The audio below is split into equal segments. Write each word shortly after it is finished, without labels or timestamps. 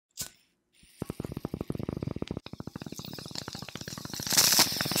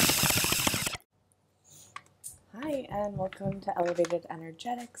and welcome to Elevated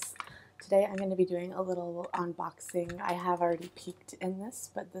Energetics. Today I'm going to be doing a little unboxing. I have already peeked in this,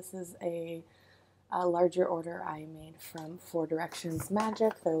 but this is a larger order I made from Four Directions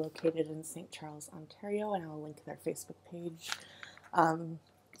Magic. They're located in St. Charles, Ontario, and I'll link their Facebook page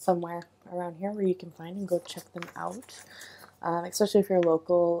somewhere around here where you can find and go check them out. Especially if you're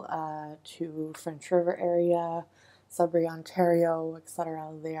local to French River area, Sudbury, Ontario,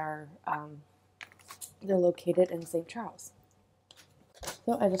 etc. They're located in St. Charles.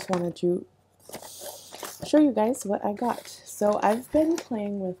 So I just wanted to show you guys what I got. So I've been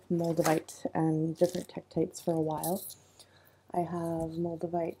playing with Moldavite and different Tektites for a while. I have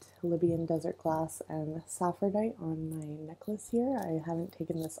Moldavite, Libyan Desert Glass, and Saphrodite on my necklace here. I haven't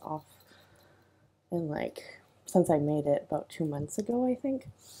taken this off in since I made it about 2 months ago, I think.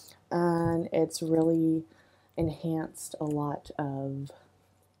 And it's really enhanced a lot of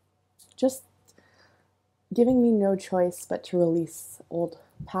just giving me no choice but to release old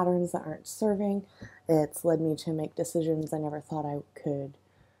patterns that aren't serving. It's led me to make decisions I never thought I could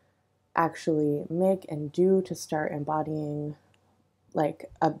actually make and do to start embodying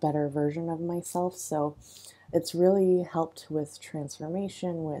a better version of myself. So it's really helped with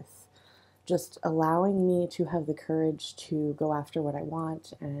transformation, with just allowing me to have the courage to go after what I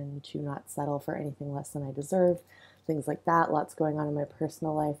want and to not settle for anything less than I deserve, things like that. Lots going on in my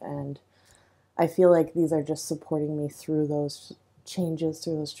personal life, and I feel like these are just supporting me through those changes,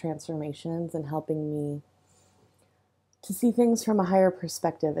 through those transformations, and helping me to see things from a higher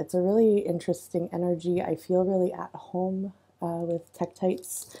perspective. It's a really interesting energy. I feel really at home with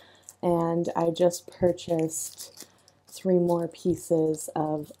Tektites, and I just purchased 3 more pieces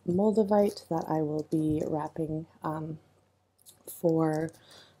of Moldavite that I will be wrapping for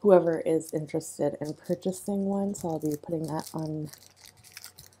whoever is interested in purchasing one. So I'll be putting that on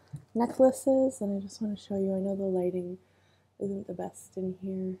necklaces, and I just want to show you, I know the lighting isn't the best in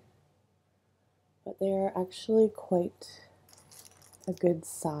here, but they are actually quite a good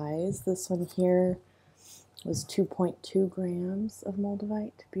size. This one here was 2.2 grams of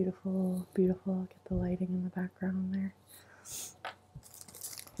Moldavite. Beautiful, beautiful. Get the lighting in the background there.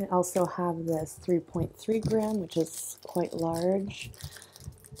 I also have this 3.3 gram, which is quite large.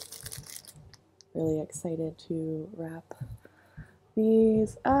 Really excited to wrap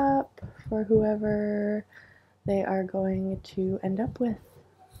these up for whoever they are going to end up with.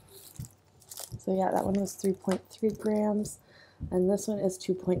 So yeah, that one was 3.3 grams, and this one is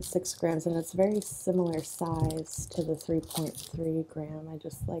 2.6 grams, and it's very similar size to the 3.3 gram. I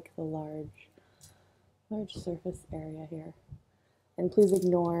just like the large surface area here. And please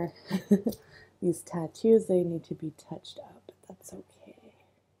ignore these tattoos. They need to be touched up, but that's okay.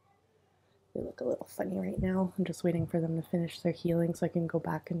 They look a little funny right now. I'm just waiting for them to finish their healing so I can go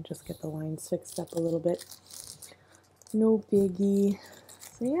back and just get the lines fixed up a little bit. No biggie.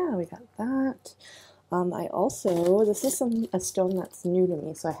 So yeah, we got that. I also, this is a stone that's new to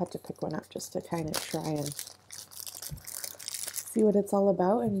me, so I had to pick one up just to kind of try and see what it's all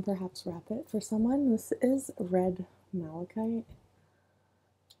about and perhaps wrap it for someone. This is red malachite.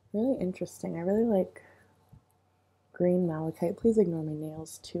 Really interesting. I really like green malachite. Please ignore my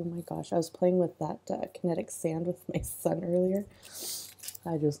nails too. My gosh, I was playing with that kinetic sand with my son earlier.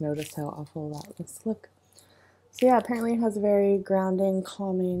 I just noticed how awful that must look. So yeah, apparently it has a very grounding,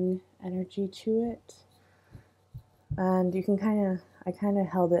 calming energy to it. And you can I kind of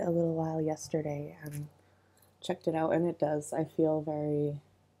held it a little while yesterday and checked it out, and it does. I feel very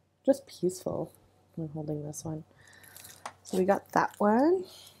just peaceful when holding this one. So we got that one.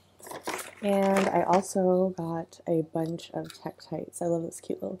 And I also got a bunch of Tektites. I love this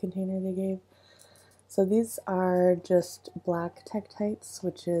cute little container they gave. So these are just black Tektites,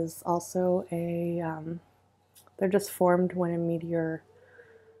 which is also they're just formed when a meteor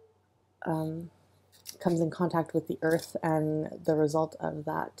comes in contact with the earth, and the result of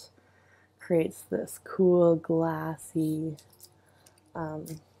that creates this cool, glassy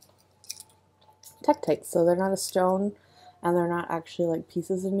Tektites. So they're not a stone, and they're not actually like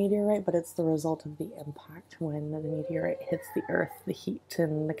pieces of meteorite, but it's the result of the impact when the meteorite hits the earth, the heat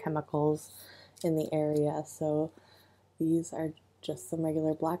and the chemicals in the area. So these are just some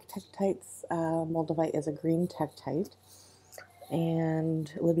regular black Tektites. Moldavite is a green Tektite.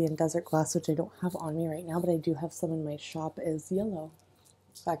 And Libyan Desert Glass, which I don't have on me right now, but I do have some in my shop, is yellow.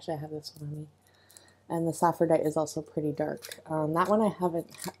 So actually I have this one on me. And the Saphrodite is also pretty dark. That one I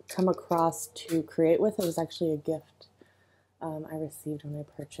haven't come across to create with. It was actually a gift I received when I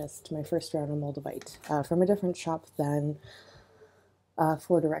purchased my first round of Moldavite from a different shop than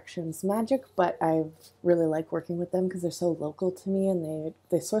Four Directions Magic, but I really like working with them because they're so local to me, and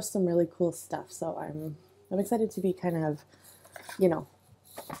they source some really cool stuff. So I'm I'm excited to be kind of, you know,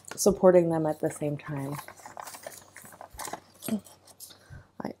 supporting them at the same time.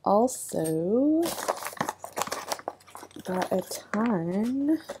 I also got a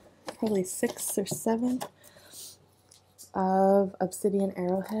ton, probably 6 or 7 of obsidian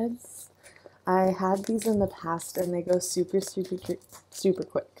arrowheads. I had these in the past and they go super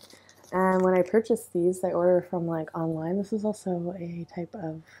quick. And when I purchased these, I order from like online. This is also a type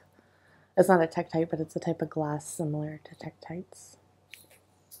of, it's not a Tektite, but it's a type of glass similar to Tektites.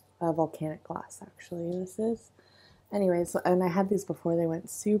 Volcanic glass, actually, this is. Anyways, and I had these before they went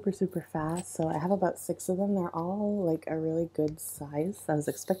super fast, so I have about 6 of them. They're all like a really good size. I was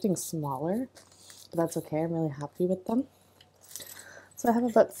expecting smaller, but that's okay. I'm really happy with them. So I have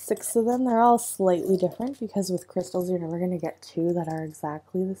about 6 of them. They're all slightly different because with crystals you're never going to get 2 that are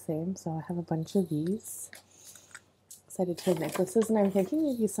exactly the same. So I have a bunch of these. Excited to have necklaces, and I'm thinking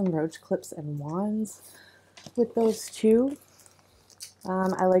maybe some roach clips and wands with those too.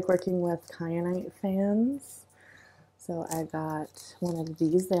 I like working with kyanite fans. So I got one of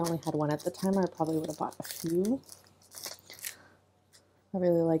these. They only had one at the time. I probably would have bought a few. I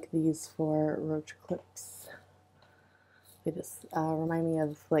really like these for roach clips. They just remind me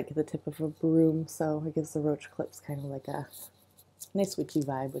of like the tip of a broom, so it gives the roach clips kind of like a nice witchy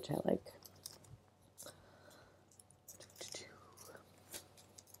vibe, which I like.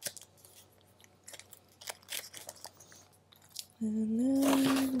 And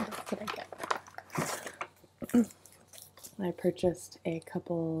then what did I get? I purchased a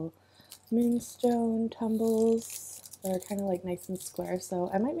couple moonstone tumbles. They're kind of like nice and square,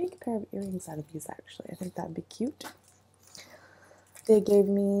 so I might make a pair of earrings out of these actually. I think that'd be cute. They gave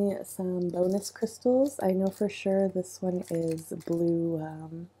me some bonus crystals. I know for sure this one is blue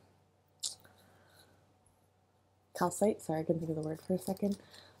calcite. Sorry, I couldn't think of the word for a second.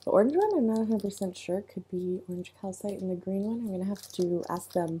 The orange one, I'm not 100% sure. Could be orange calcite, and the green one, I'm going to have to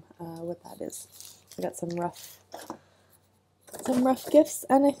ask them what that is. I got some rough gifts,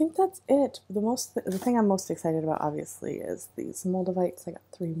 and I think that's it. The thing I'm most excited about, obviously, is these moldavites. I got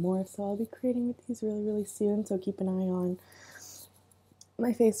 3 more, so I'll be creating with these really soon, so keep an eye on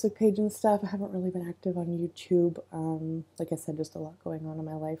my Facebook page and stuff. I haven't really been active on YouTube. Like I said, just a lot going on in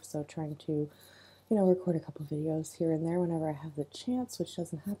my life, so trying to, you know, record a couple videos here and there whenever I have the chance, which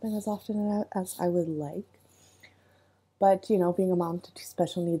doesn't happen as often as I would like. But, you know, being a mom to 2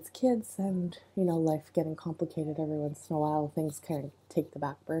 special needs kids and, you know, life getting complicated every once in a while, things kind of take the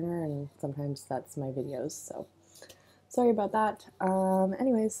back burner, and sometimes that's my videos, so sorry about that.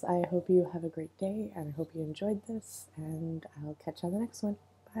 Anyways, I hope you have a great day, and I hope you enjoyed this, and I'll catch you on the next one.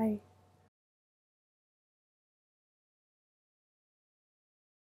 Bye.